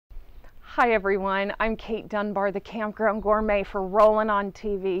Hi everyone, I'm Kate Dunbar, the Campground Gourmet for Rollin on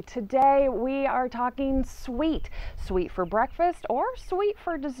TV. Today we are talking sweet. Sweet for breakfast or sweet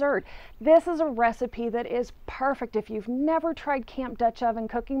for dessert. This is a recipe that is perfect if you've never tried Camp Dutch oven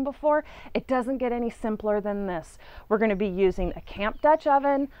cooking before. It doesn't get any simpler than this. We're going to be using a Camp Dutch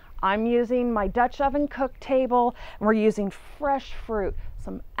oven. I'm using my Dutch oven cook table, and we're using fresh fruit,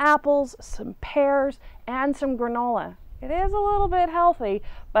 some apples, some pears, and some granola. It is a little bit healthy,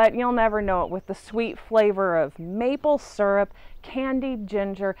 but you'll never know it with the sweet flavor of maple syrup, candied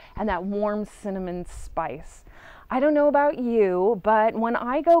ginger, and that warm cinnamon spice. I don't know about you, but when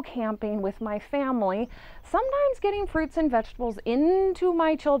I go camping with my family, sometimes getting fruits and vegetables into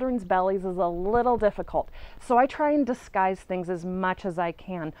my children's bellies is a little difficult. So I try and disguise things as much as I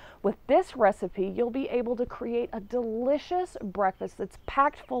can. With this recipe, you'll be able to create a delicious breakfast that's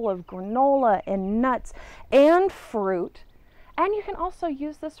packed full of granola and nuts and fruit. And you can also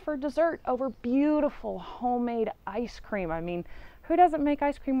use this for dessert over beautiful homemade ice cream. I mean, who doesn't make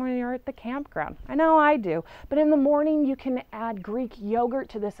ice cream when you're at the campground? I know I do. But in the morning, you can add Greek yogurt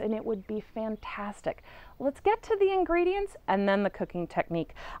to this and it would be fantastic. Let's get to the ingredients and then the cooking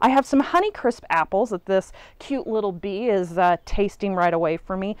technique. I have some Honeycrisp apples that this cute little bee is tasting right away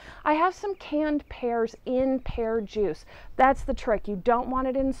for me. I have some canned pears in pear juice. That's the trick. You don't want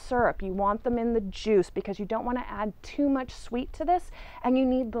it in syrup. You want them in the juice because you don't want to add too much sweet to this, and you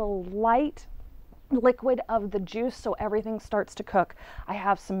need the light liquid of the juice so everything starts to cook. I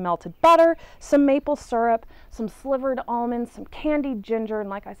have some melted butter, some maple syrup, some slivered almonds, some candied ginger, and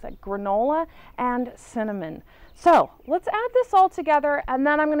like I said, granola and cinnamon. So let's add this all together, and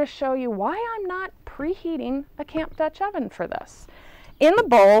then I'm going to show you why I'm not preheating a Camp Dutch oven for this. In the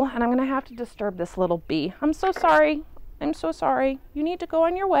bowl, and I'm going to have to disturb this little bee. I'm so sorry. I'm so sorry. You need to go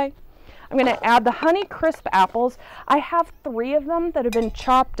on your way. I'm going to add the Honeycrisp apples. I have 3 of them that have been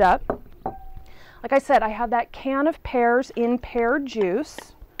chopped up. Like I said, I have that can of pears in pear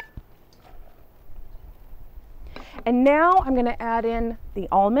juice. And now I'm going to add in the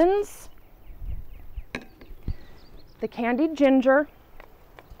almonds, the candied ginger.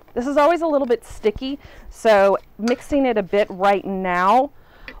 This is always a little bit sticky, so mixing it a bit right now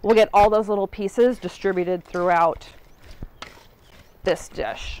will get all those little pieces distributed throughout this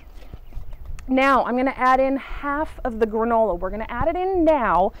dish. Now I'm going to add in half of the granola. We're going to add it in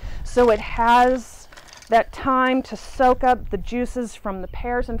now so it has that time to soak up the juices from the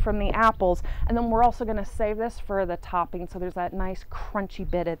pears and from the apples. And then we're also going to save this for the topping, so there's that nice crunchy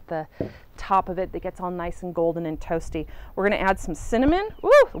bit at the top of it that gets all nice and golden and toasty. We're going to add some cinnamon.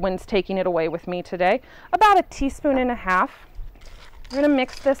 Ooh, the wind's taking it away with me today. About 1.5 teaspoons. We're going to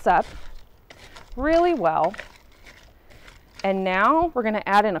mix this up really well. And now we're going to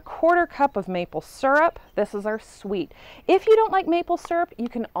add in 1/4 cup of maple syrup. This is our sweet. If you don't like maple syrup, you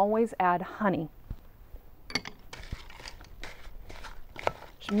can always add honey.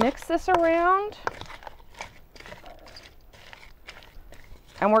 Just mix this around.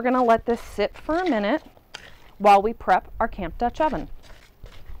 And we're going to let this sit for a minute while we prep our Camp Dutch oven.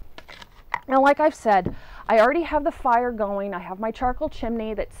 Now, like I've said, I already have the fire going. I have my charcoal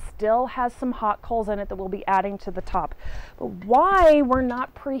chimney that still has some hot coals in it that we'll be adding to the top. But why we're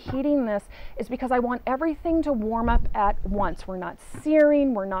not preheating this is because I want everything to warm up at once. We're not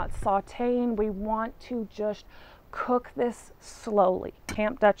searing, we're not sauteing. We want to just cook this slowly,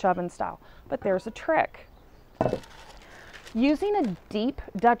 Camp Dutch oven style. But there's a trick. Using a deep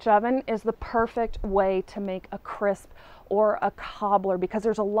Dutch oven is the perfect way to make a crisp or a cobbler because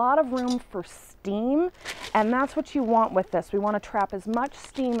there's a lot of room for steam, and that's what you want with this. We want to trap as much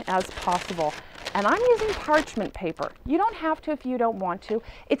steam as possible. And I'm using parchment paper. You don't have to if you don't want to.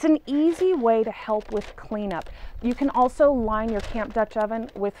 It's an easy way to help with cleanup. You can also line your Camp Dutch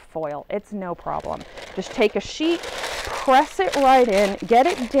oven with foil. It's no problem. Just take a sheet, press it right in, get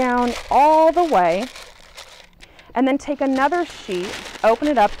it down all the way, and then take another sheet, open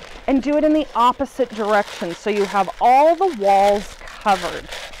it up, and do it in the opposite direction so you have all the walls covered.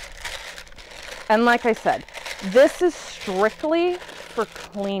 And like I said, this is strictly for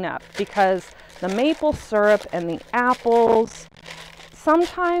cleanup because the maple syrup and the apples,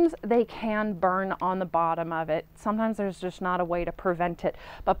 sometimes they can burn on the bottom of it. Sometimes there's just not a way to prevent it.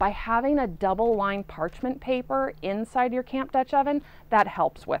 But by having a double-lined parchment paper inside your Camp Dutch oven, that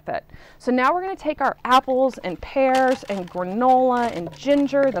helps with it. So now we're going to take our apples and pears and granola and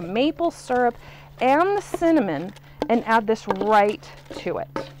ginger, the maple syrup, and the cinnamon and add this right to it.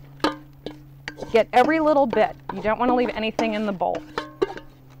 Get every little bit. You don't want to leave anything in the bowl.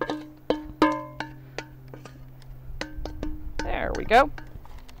 There we go.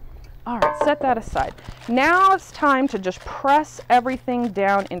 All right, set that aside. Now it's time to just press everything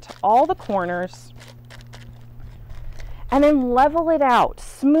down into all the corners and then level it out.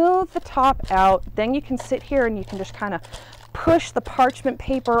 Smooth the top out. Then you can sit here and you can just kind of push the parchment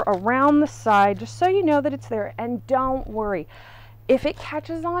paper around the side just so you know that it's there. And don't worry, if it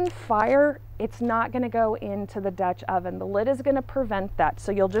catches on fire, it's not going to go into the Dutch oven. The lid is going to prevent that.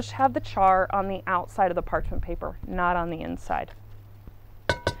 So you'll just have the char on the outside of the parchment paper, not on the inside.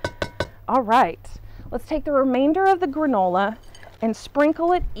 All right, let's take the remainder of the granola and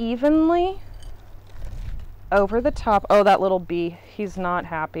sprinkle it evenly over the top. Oh, that little bee, he's not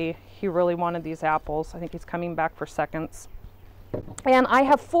happy. He really wanted these apples. I think he's coming back for seconds. And I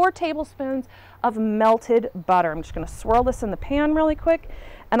have 4 tablespoons of melted butter. I'm just going to swirl this in the pan really quick,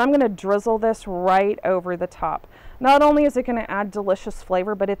 and I'm going to drizzle this right over the top. Not only is it going to add delicious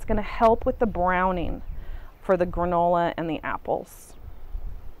flavor, but it's going to help with the browning for the granola and the apples.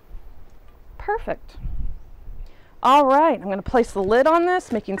 Perfect. All right, I'm going to place the lid on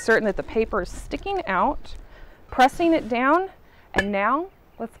this, making certain that the paper is sticking out, pressing it down, and now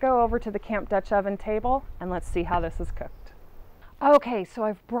let's go over to the Camp Dutch oven table and let's see how this is cooked. Okay, so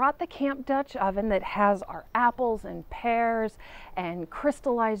I've brought the Camp Dutch oven that has our apples and pears and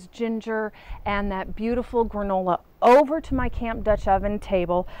crystallized ginger and that beautiful granola over to my Camp Dutch oven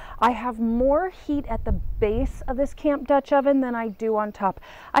table. I have more heat at the base of this Camp Dutch oven than I do on top.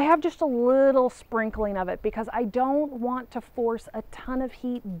 I have just a little sprinkling of it because I don't want to force a ton of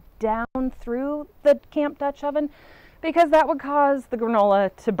heat down through the Camp Dutch oven, because that would cause the granola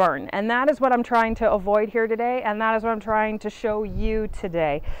to burn. And that is what I'm trying to avoid here today, and that is what I'm trying to show you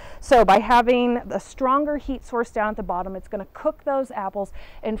today. So by having a stronger heat source down at the bottom, it's going to cook those apples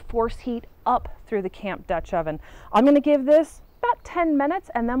and force heat up through the Camp Dutch oven. I'm going to give this about 10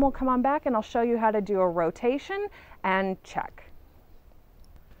 minutes, and then we'll come on back and I'll show you how to do a rotation and check.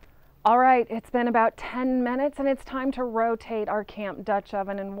 All right, it's been about 10 minutes and it's time to rotate our Camp Dutch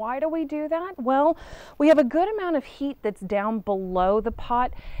oven. And why do we do that? Well, we have a good amount of heat that's down below the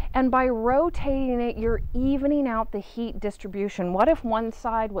pot, and by rotating it, you're evening out the heat distribution. What if one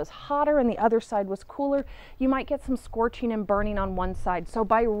side was hotter and the other side was cooler? You might get some scorching and burning on one side. So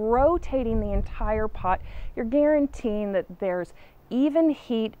by rotating the entire pot, you're guaranteeing that there's even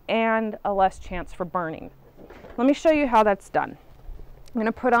heat and a less chance for burning. Let me show you how that's done. I'm going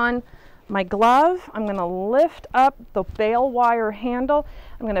to put on my glove. I'm going to lift up the bale wire handle.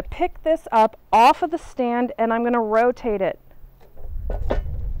 I'm going to pick this up off of the stand and I'm going to rotate it.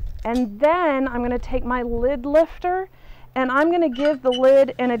 And then I'm going to take my lid lifter and I'm going to give the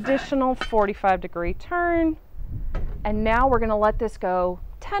lid an additional 45-degree turn. And now we're going to let this go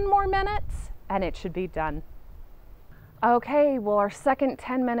 10 more minutes and it should be done. Okay, well, our second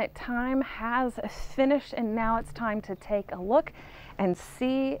 10-minute time has finished, and now it's time to take a look and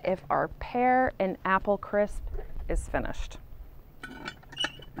see if our pear and apple crisp is finished.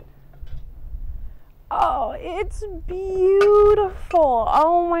 Oh, it's beautiful.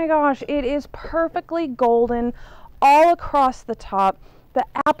 Oh my gosh, it is perfectly golden all across the top. The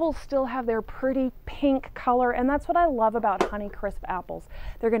apples still have their pretty pink color, and that's what I love about Honeycrisp apples.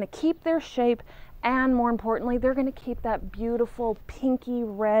 They're going to keep their shape, and more importantly, they're going to keep that beautiful pinky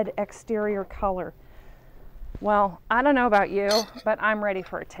red exterior color. Well, I don't know about you, but I'm ready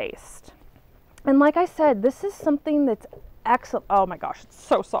for a taste. And like I said, this is something that's excellent. Oh my gosh, it's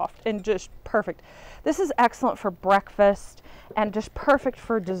so soft and just perfect. This is excellent for breakfast and just perfect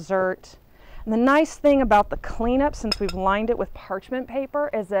for dessert. And the nice thing about the cleanup, since we've lined it with parchment paper,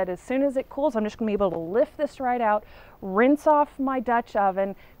 is that as soon as it cools, I'm just going to be able to lift this right out, rinse off my Dutch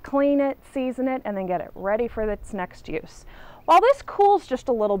oven, clean it, season it, and then get it ready for its next use. While this cools just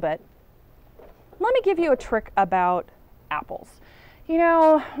a little bit, let me give you a trick about apples. You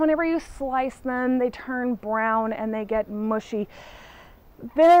know, whenever you slice them, they turn brown and they get mushy.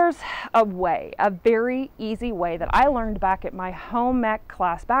 There's a way, a very easy way that I learned back at my home ec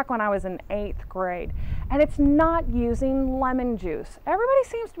class back when I was in 8th grade, and it's not using lemon juice. Everybody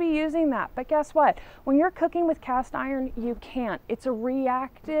seems to be using that, but guess what? When you're cooking with cast iron, you can't. It's a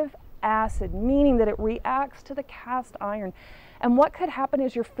reactive acid, meaning that it reacts to the cast iron, and what could happen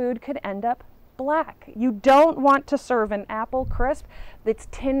is your food could end up black. You don't want to serve an apple crisp that's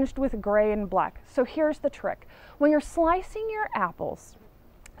tinged with gray and black. So here's the trick. When you're slicing your apples,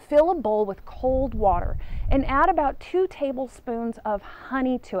 fill a bowl with cold water and add about 2 tablespoons of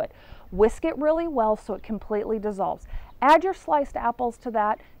honey to it. Whisk it really well so it completely dissolves. Add your sliced apples to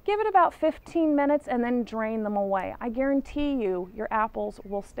that, give it about 15 minutes, and then drain them away. I guarantee you your apples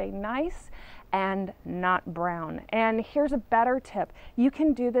will stay nice and not brown. And here's a better tip. You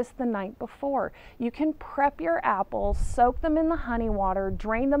can do this the night before. You can prep your apples, soak them in the honey water,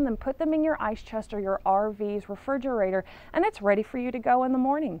 drain them, then put them in your ice chest or your RV's refrigerator, and it's ready for you to go in the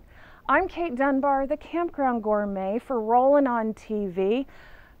morning. I'm Kate Dunbar, the Campground Gourmet for Rollin on TV.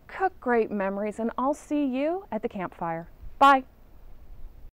 Cook great memories, and I'll see you at the campfire. Bye.